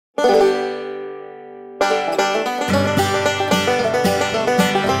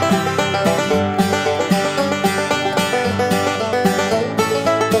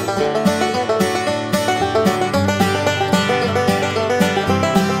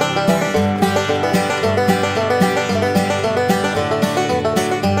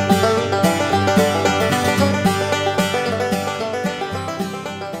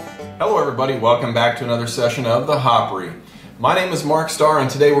welcome back to another session of the Hopry. My name is Mark Starr, and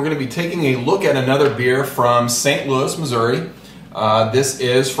today we're going to be taking a look at another beer from St. Louis, Missouri. This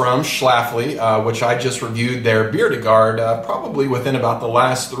is from Schlafly, which I just reviewed their beer to guard probably within about the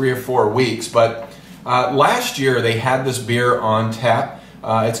last 3 or 4 weeks. But last year they had this beer on tap.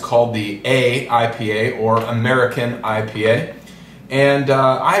 It's called the IPA, or American IPA. And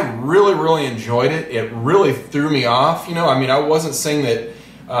I really enjoyed it. It really threw me off. I wasn't saying that,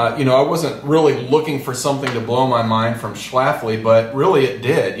 I wasn't really looking for something to blow my mind from Schlafly, but really it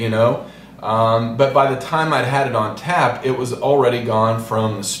did, But by the time I'd had it on tap, it was already gone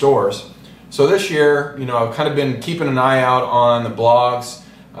from the stores. So this year, I've kind of been keeping an eye out on the blogs,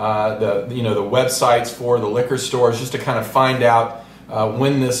 the websites for the liquor stores, just to kind of find out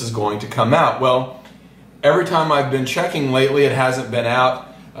when this is going to come out. Well, every time I've been checking lately, it hasn't been out.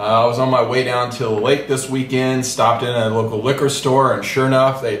 I was on my way down to the lake this weekend, stopped in at a local liquor store, and sure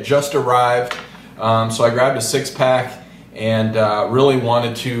enough, they had just arrived. So I grabbed a 6-pack and really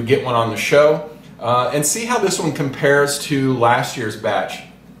wanted to get one on the show and see how this one compares to last year's batch.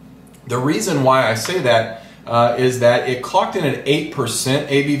 The reason why I say that is that it clocked in at 8%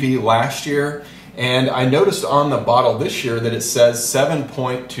 ABV last year, and I noticed on the bottle this year that it says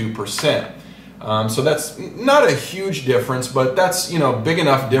 7.2%. So that's not a huge difference, but that's big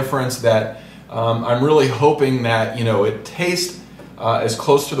enough difference that I'm really hoping that it tastes as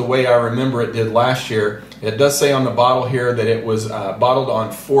close to the way I remember it did last year. It does say on the bottle here that it was bottled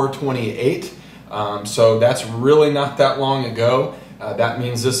on 4/28, so that's really not that long ago. That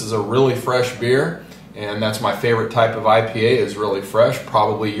means this is a really fresh beer, and that's my favorite type of IPA, is really fresh,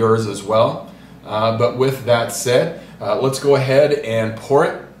 probably yours as well. But with that said, let's go ahead and pour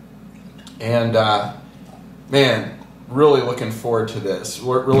it. And man, really looking forward to this.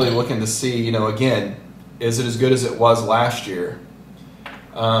 We're really looking to see, again, is it as good as it was last year?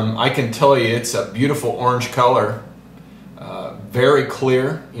 I can tell you it's a beautiful orange color, very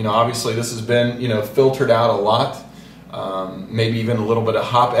clear. Obviously this has been, filtered out a lot. Maybe even a little bit of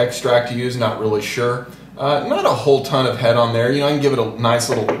hop extract used, not really sure. Not a whole ton of head on there. I can give it a nice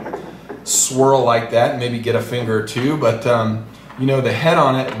little swirl like that, maybe get a finger or two, but the head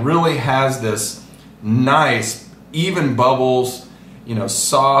on it really has this nice, even bubbles,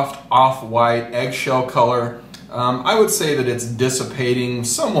 soft, off-white, eggshell color. I would say that it's dissipating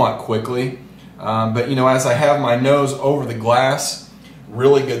somewhat quickly, but as I have my nose over the glass,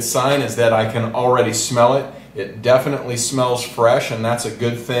 really good sign is that I can already smell it. It definitely smells fresh, and that's a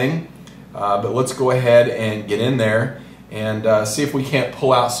good thing. But let's go ahead and get in there and see if we can't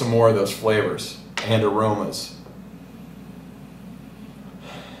pull out some more of those flavors and aromas.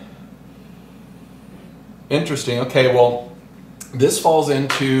 Interesting. Okay, well, this falls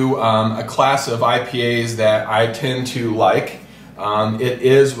into a class of IPAs that I tend to like. It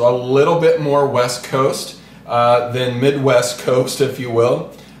is a little bit more West Coast than Midwest Coast, if you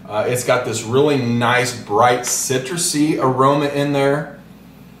will. It's got this really nice, bright, citrusy aroma in there.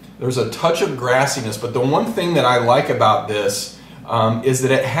 There's a touch of grassiness, but the one thing that I like about this is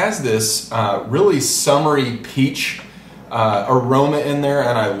that it has this really summery peach aroma in there,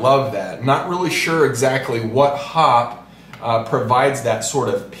 and I love that. Not really sure exactly what hop provides that sort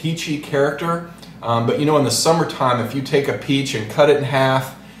of peachy character, but in the summertime, if you take a peach and cut it in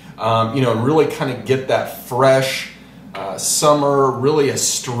half, and really kind of get that fresh summer, really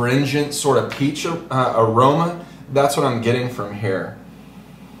astringent sort of peach aroma, that's what I'm getting from here.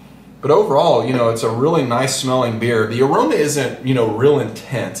 But overall, it's a really nice smelling beer. The aroma isn't, real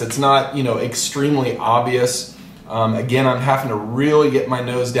intense. It's not, extremely obvious. Again, I'm having to really get my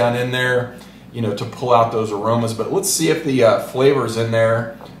nose down in there, to pull out those aromas. But let's see if the flavors in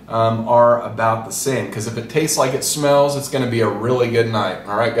there are about the same. Because if it tastes like it smells, it's going to be a really good night.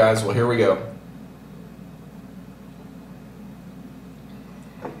 All right, guys. Well, here we go.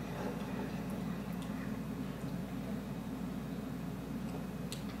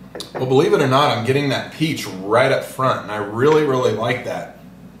 Well, believe it or not, I'm getting that peach right up front, and I really like that.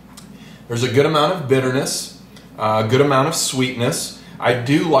 There's a good amount of bitterness. A good amount of sweetness. I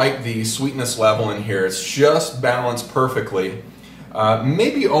do like the sweetness level in here. It's just balanced perfectly.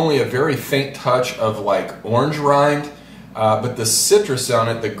 Maybe only a very faint touch of like orange rind, but the citrus on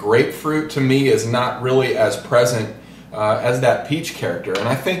it, the grapefruit, to me is not really as present as that peach character. And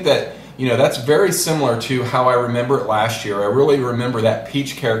I think that that's very similar to how I remember it last year. I really remember that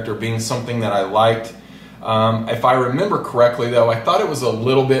peach character being something that I liked. If I remember correctly, though, I thought it was a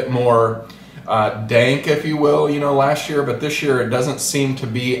little bit more dank, if you will, last year, but this year it doesn't seem to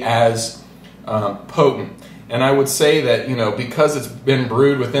be as potent. And I would say that, because it's been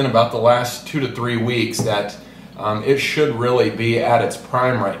brewed within about the last 2 to 3 weeks, that it should really be at its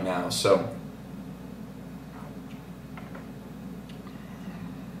prime right now. So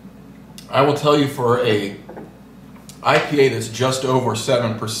I will tell you, for a IPA that's just over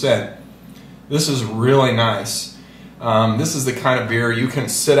 7%, this is really nice. This is the kind of beer you can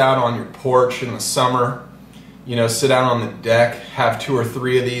sit out on your porch in the summer, you know, sit out on the deck, have 2 or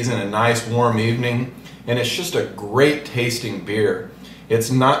 3 of these in a nice warm evening, and it's just a great tasting beer.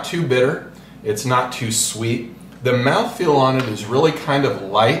 It's not too bitter, it's not too sweet. The mouthfeel on it is really kind of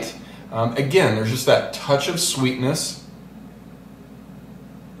light. Again, there's just that touch of sweetness.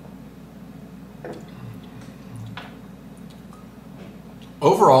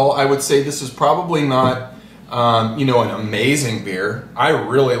 Overall, I would say this is probably not, you know, an amazing beer. I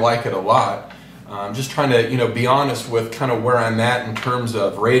really like it a lot. Just trying to, you know, be honest with kind of where I'm at in terms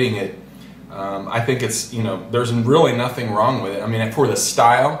of rating it. I think it's, you know, there's really nothing wrong with it. I mean, for the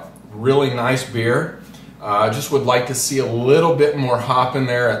style, really nice beer. I just would like to see a little bit more hop in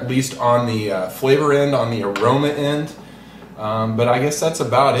there, at least on the flavor end, on the aroma end. But I guess that's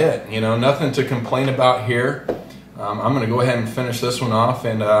about it. You know, nothing to complain about here. I'm going to go ahead and finish this one off,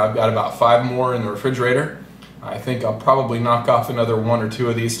 and I've got about 5 more in the refrigerator. I think I'll probably knock off another 1 or 2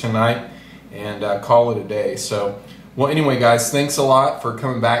 of these tonight and call it a day. So, well, anyway, guys, thanks a lot for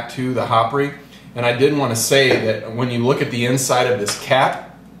coming back to the Hopry. And I did want to say that when you look at the inside of this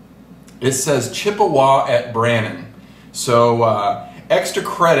cap, it says Chippewa at Brannan. So extra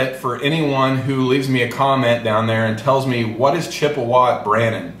credit for anyone who leaves me a comment down there and tells me what is Chippewa at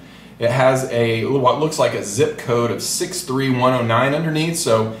Brannan. It has a what looks like a zip code of 63109 underneath.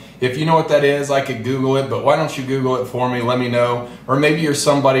 So if you know what that is, I could Google it, but why don't you Google it for me? Let me know. Or maybe you're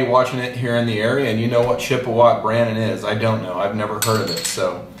somebody watching it here in the area and you know what Chippewa at Brannan is. I don't know. I've never heard of it.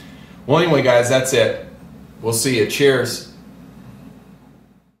 So, well, anyway, guys, that's it. We'll see you. Cheers.